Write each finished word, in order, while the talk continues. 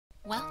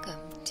Welcome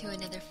to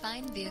another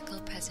fine vehicle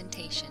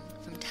presentation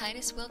from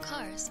Titus-Will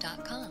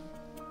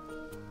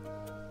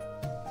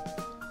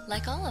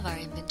Like all of our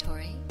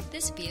inventory,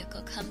 this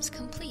vehicle comes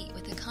complete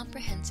with a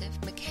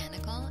comprehensive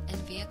mechanical and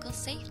vehicle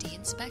safety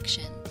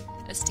inspection,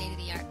 a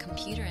state-of-the-art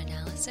computer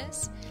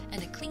analysis,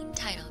 and a clean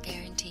title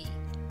guarantee.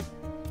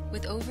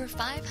 With over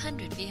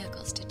 500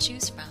 vehicles to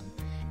choose from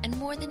and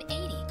more than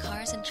 80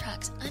 cars and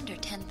trucks under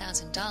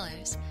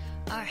 $10,000,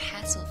 our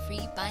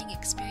hassle-free buying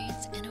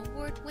experience and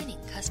award-winning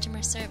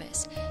customer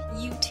service,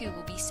 you too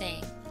will be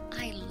saying,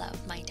 "I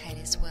love my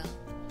Titus-Will."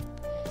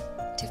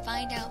 To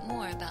find out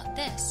more about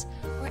this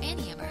or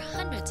any of our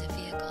hundreds of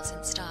vehicles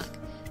in stock,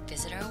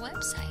 visit our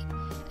website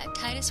at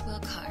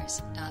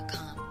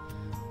tituswillcars.com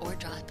or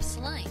drop us a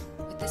line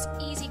with this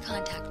easy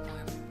contact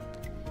form.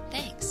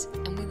 Thanks,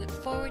 and we look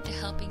forward to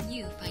helping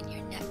you find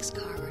your next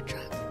car or truck.